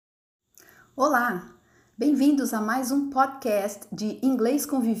Olá! Bem-vindos a mais um podcast de Inglês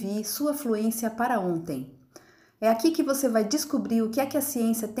com Vivi, sua fluência para ontem. É aqui que você vai descobrir o que é que a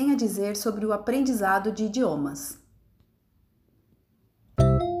ciência tem a dizer sobre o aprendizado de idiomas.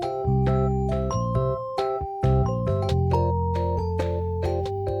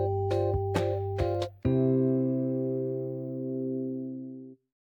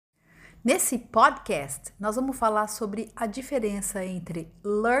 Nesse podcast, nós vamos falar sobre a diferença entre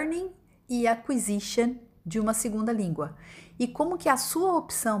learning e acquisition de uma segunda língua e como que a sua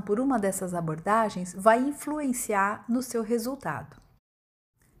opção por uma dessas abordagens vai influenciar no seu resultado.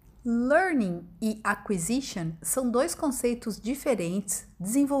 Learning e acquisition são dois conceitos diferentes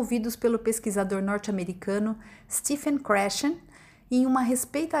desenvolvidos pelo pesquisador norte-americano Stephen Krashen em uma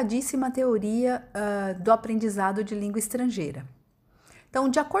respeitadíssima teoria do aprendizado de língua estrangeira. Então,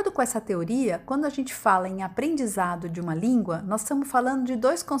 de acordo com essa teoria, quando a gente fala em aprendizado de uma língua, nós estamos falando de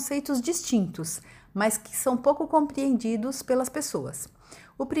dois conceitos distintos, mas que são pouco compreendidos pelas pessoas.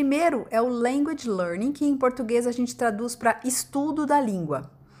 O primeiro é o language learning, que em português a gente traduz para estudo da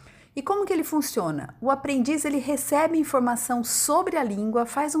língua. E como que ele funciona? O aprendiz ele recebe informação sobre a língua,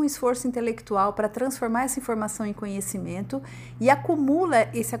 faz um esforço intelectual para transformar essa informação em conhecimento e acumula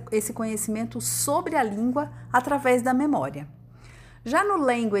esse conhecimento sobre a língua através da memória. Já no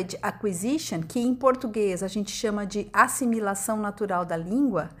Language Acquisition, que em português a gente chama de assimilação natural da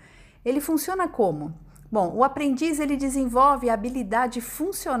língua, ele funciona como? Bom, o aprendiz ele desenvolve a habilidade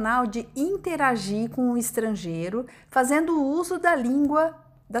funcional de interagir com o estrangeiro, fazendo uso da língua,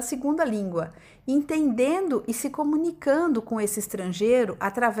 da segunda língua, entendendo e se comunicando com esse estrangeiro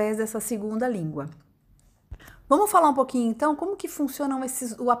através dessa segunda língua. Vamos falar um pouquinho então como que funcionam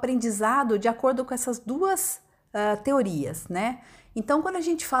o aprendizado de acordo com essas duas teorias, né? Então, quando a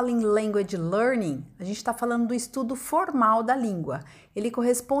gente fala em language learning, a gente está falando do estudo formal da língua. Ele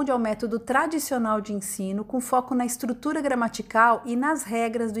corresponde ao método tradicional de ensino com foco na estrutura gramatical e nas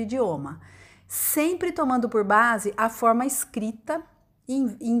regras do idioma, sempre tomando por base a forma escrita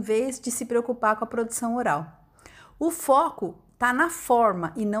em vez de se preocupar com a produção oral. O foco está na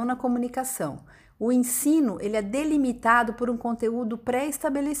forma e não na comunicação. O ensino ele é delimitado por um conteúdo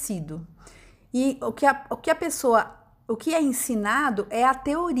pré-estabelecido. E o que é ensinado é a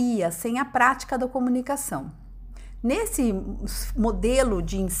teoria, sem a prática da comunicação. Nesse modelo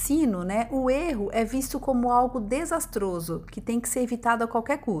de ensino, né, o erro é visto como algo desastroso, que tem que ser evitado a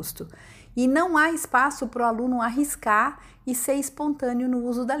qualquer custo. E não há espaço para o aluno arriscar e ser espontâneo no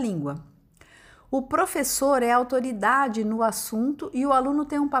uso da língua. O professor é autoridade no assunto e o aluno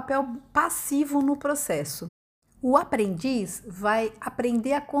tem um papel passivo no processo. O aprendiz vai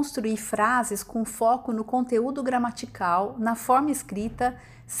aprender a construir frases com foco no conteúdo gramatical, na forma escrita,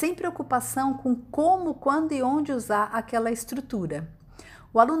 sem preocupação com como, quando e onde usar aquela estrutura.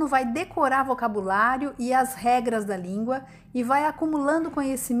 O aluno vai decorar vocabulário e as regras da língua e vai acumulando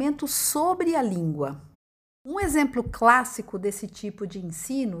conhecimento sobre a língua. Um exemplo clássico desse tipo de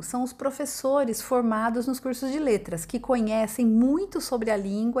ensino são os professores formados nos cursos de letras, que conhecem muito sobre a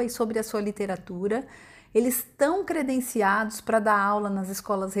língua e sobre a sua literatura. Eles estão credenciados para dar aula nas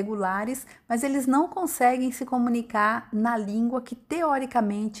escolas regulares, mas eles não conseguem se comunicar na língua que,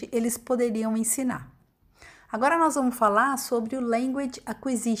 teoricamente, eles poderiam ensinar. Agora nós vamos falar sobre o Language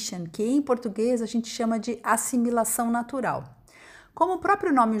Acquisition, que em português a gente chama de assimilação natural. Como o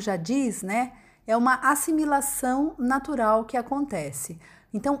próprio nome já diz, né, é uma assimilação natural que acontece.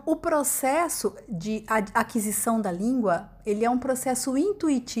 Então, o processo de aquisição da língua, ele é um processo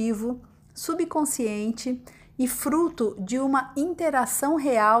intuitivo, subconsciente e fruto de uma interação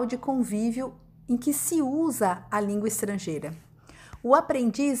real de convívio em que se usa a língua estrangeira. O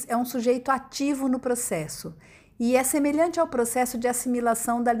aprendiz é um sujeito ativo no processo e é semelhante ao processo de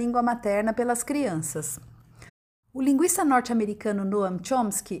assimilação da língua materna pelas crianças. O linguista norte-americano Noam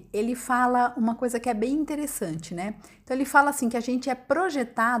Chomsky, ele fala uma coisa que é bem interessante, né? Então ele fala assim que a gente é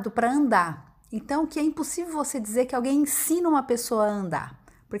projetado para andar. Então que é impossível você dizer que alguém ensina uma pessoa a andar,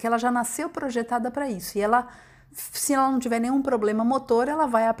 porque ela já nasceu projetada para isso. E ela, se ela não tiver nenhum problema motor, ela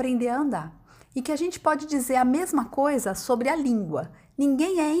vai aprender a andar. E que a gente pode dizer a mesma coisa sobre a língua.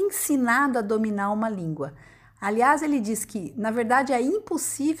 Ninguém é ensinado a dominar uma língua. Aliás, ele diz que, na verdade, é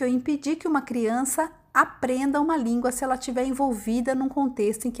impossível impedir que uma criança aprenda uma língua se ela estiver envolvida num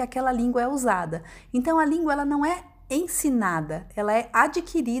contexto em que aquela língua é usada. Então, a língua ela não é ensinada, ela é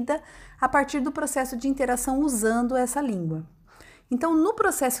adquirida a partir do processo de interação usando essa língua. Então, no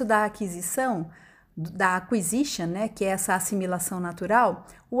processo da aquisição, da acquisition, né, que é essa assimilação natural,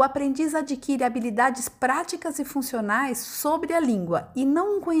 o aprendiz adquire habilidades práticas e funcionais sobre a língua e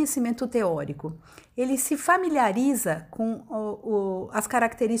não um conhecimento teórico. Ele se familiariza com as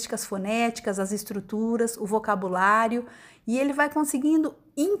características fonéticas, as estruturas, o vocabulário, e ele vai conseguindo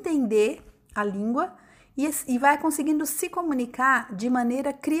entender a língua e vai conseguindo se comunicar de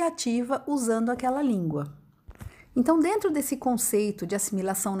maneira criativa usando aquela língua. Então, dentro desse conceito de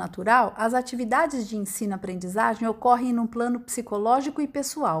assimilação natural, as atividades de ensino-aprendizagem ocorrem num plano psicológico e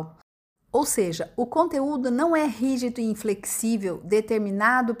pessoal. Ou seja, o conteúdo não é rígido e inflexível,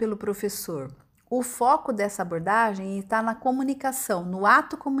 determinado pelo professor. O foco dessa abordagem está na comunicação, no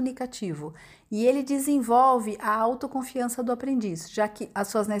ato comunicativo, e ele desenvolve a autoconfiança do aprendiz, já que as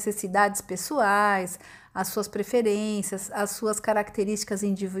suas necessidades pessoais, as suas preferências, as suas características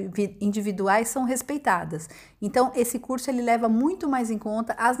individuais são respeitadas. Então, esse curso ele leva muito mais em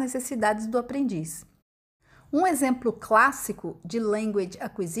conta as necessidades do aprendiz. Um exemplo clássico de language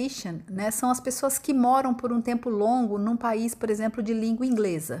acquisition, né, são as pessoas que moram por um tempo longo num país, por exemplo, de língua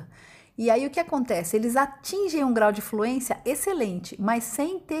inglesa. E aí o que acontece? Eles atingem um grau de fluência excelente, mas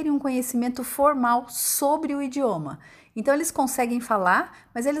sem terem um conhecimento formal sobre o idioma. Então eles conseguem falar,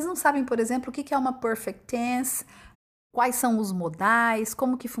 mas eles não sabem, por exemplo, o que é uma perfect tense, quais são os modais,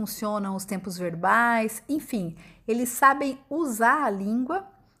 como que funcionam os tempos verbais, enfim, eles sabem usar a língua,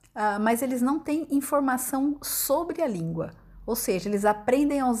 mas eles não têm informação sobre a língua, ou seja, eles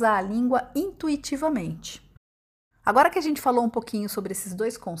aprendem a usar a língua intuitivamente. Agora que a gente falou um pouquinho sobre esses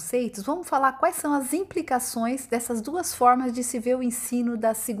dois conceitos, vamos falar quais são as implicações dessas duas formas de se ver o ensino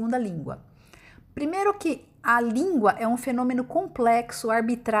da segunda língua. Primeiro que a língua é um fenômeno complexo,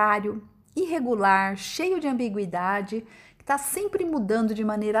 arbitrário, irregular, cheio de ambiguidade, que está sempre mudando de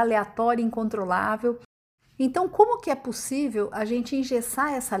maneira aleatória e incontrolável. Então, como que é possível a gente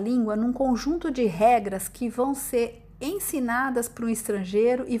engessar essa língua num conjunto de regras que vão ser ensinadas para um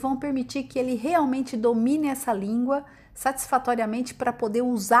estrangeiro e vão permitir que ele realmente domine essa língua satisfatoriamente para poder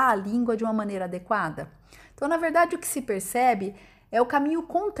usar a língua de uma maneira adequada? Então, na verdade, o que se percebe é o caminho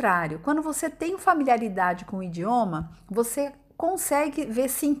contrário. Quando você tem familiaridade com o idioma, você consegue ver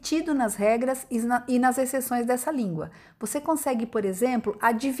sentido nas regras e nas exceções dessa língua. Você consegue, por exemplo,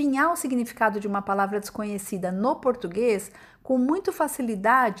 adivinhar o significado de uma palavra desconhecida no português com muita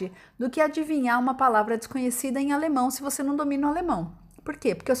facilidade do que adivinhar uma palavra desconhecida em alemão se você não domina o alemão. Por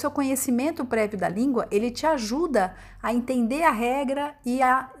quê? Porque o seu conhecimento prévio da língua, ele te ajuda a entender a regra e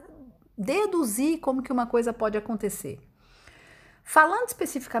a deduzir como que uma coisa pode acontecer. Falando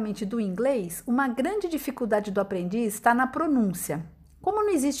especificamente do inglês, uma grande dificuldade do aprendiz está na pronúncia. Como não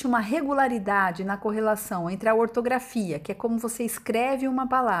existe uma regularidade na correlação entre a ortografia, que é como você escreve uma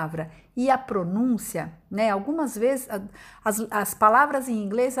palavra, e a pronúncia, né? Algumas vezes as palavras em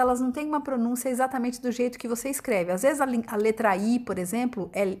inglês elas não têm uma pronúncia exatamente do jeito que você escreve. Às vezes a letra I, por exemplo,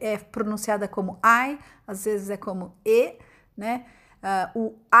 é pronunciada como I, às vezes é como E, né?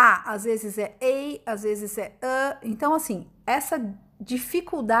 O A às vezes é A, às vezes é A. Então, assim, essa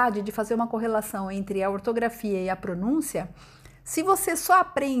dificuldade de fazer uma correlação entre a ortografia e a pronúncia, se você só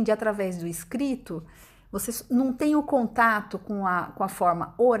aprende através do escrito, você não tem o contato com a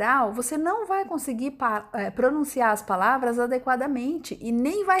forma oral, você não vai conseguir pronunciar as palavras adequadamente e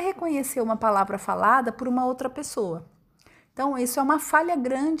nem vai reconhecer uma palavra falada por uma outra pessoa. Então, isso é uma falha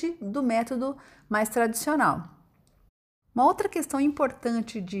grande do método mais tradicional. Uma outra questão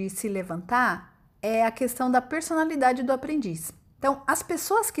importante de se levantar é a questão da personalidade do aprendiz. Então, as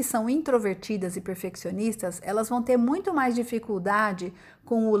pessoas que são introvertidas e perfeccionistas, elas vão ter muito mais dificuldade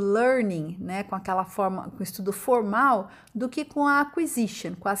com o learning, né, com aquela forma, com o estudo formal, do que com a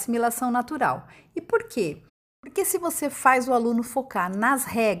acquisition, com a assimilação natural. E por quê? Porque se você faz o aluno focar nas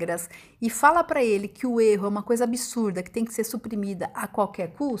regras e fala para ele que o erro é uma coisa absurda, que tem que ser suprimida a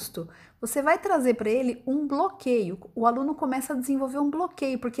qualquer custo, você vai trazer para ele um bloqueio. O aluno começa a desenvolver um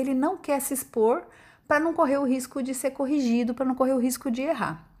bloqueio, porque ele não quer se expor para não correr o risco de ser corrigido, para não correr o risco de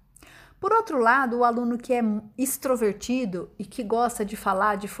errar. Por outro lado, o aluno que é extrovertido e que gosta de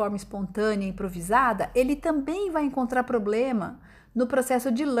falar de forma espontânea e improvisada, ele também vai encontrar problema no processo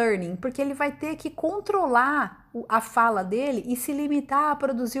de learning, porque ele vai ter que controlar a fala dele e se limitar a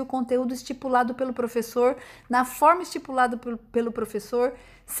produzir o conteúdo estipulado pelo professor, na forma estipulada pelo professor,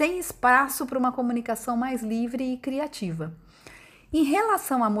 sem espaço para uma comunicação mais livre e criativa. Em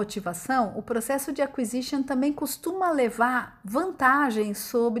relação à motivação, o processo de acquisition também costuma levar vantagem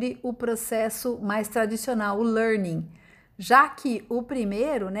sobre o processo mais tradicional, o learning, já que o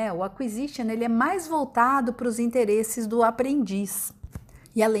primeiro, né, o acquisition, ele é mais voltado para os interesses do aprendiz.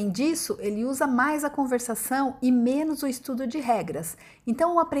 E além disso, ele usa mais a conversação e menos o estudo de regras.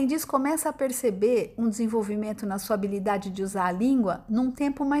 Então o aprendiz começa a perceber um desenvolvimento na sua habilidade de usar a língua num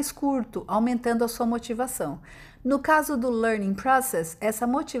tempo mais curto, aumentando a sua motivação. No caso do learning process, essa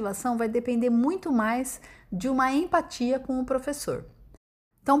motivação vai depender muito mais de uma empatia com o professor.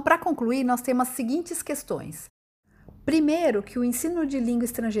 Então, para concluir, nós temos as seguintes questões. Primeiro, que o ensino de língua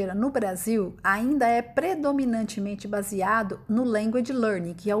estrangeira no Brasil ainda é predominantemente baseado no language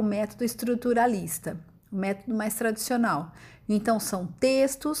learning, que é o método estruturalista, o método mais tradicional. Então, são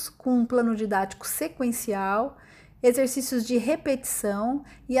textos com um plano didático sequencial, exercícios de repetição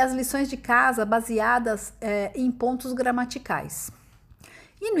e as lições de casa baseadas em pontos gramaticais.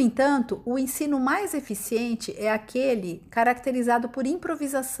 E, no entanto, o ensino mais eficiente é aquele caracterizado por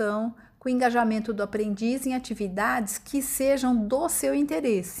improvisação, com o engajamento do aprendiz em atividades que sejam do seu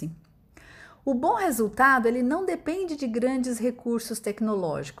interesse. O bom resultado ele não depende de grandes recursos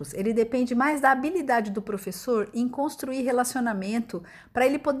tecnológicos, ele depende mais da habilidade do professor em construir relacionamento para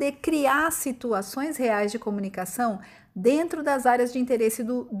ele poder criar situações reais de comunicação dentro das áreas de interesse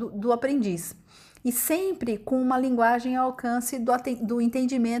do aprendiz. E sempre com uma linguagem ao alcance do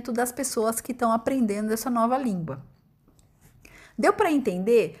entendimento das pessoas que estão aprendendo essa nova língua. Deu para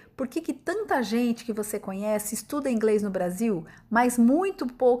entender por que tanta gente que você conhece estuda inglês no Brasil, mas muito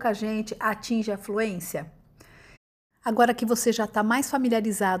pouca gente atinge a fluência? Agora que você já está mais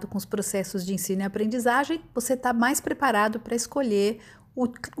familiarizado com os processos de ensino e aprendizagem, você está mais preparado para escolher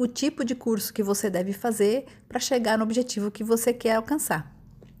o tipo de curso que você deve fazer para chegar no objetivo que você quer alcançar.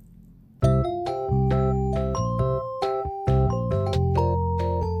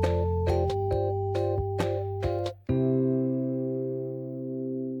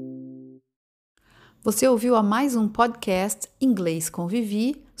 Você ouviu a mais um podcast Inglês com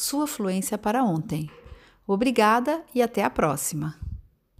Vivi, sua fluência para ontem. Obrigada e até a próxima!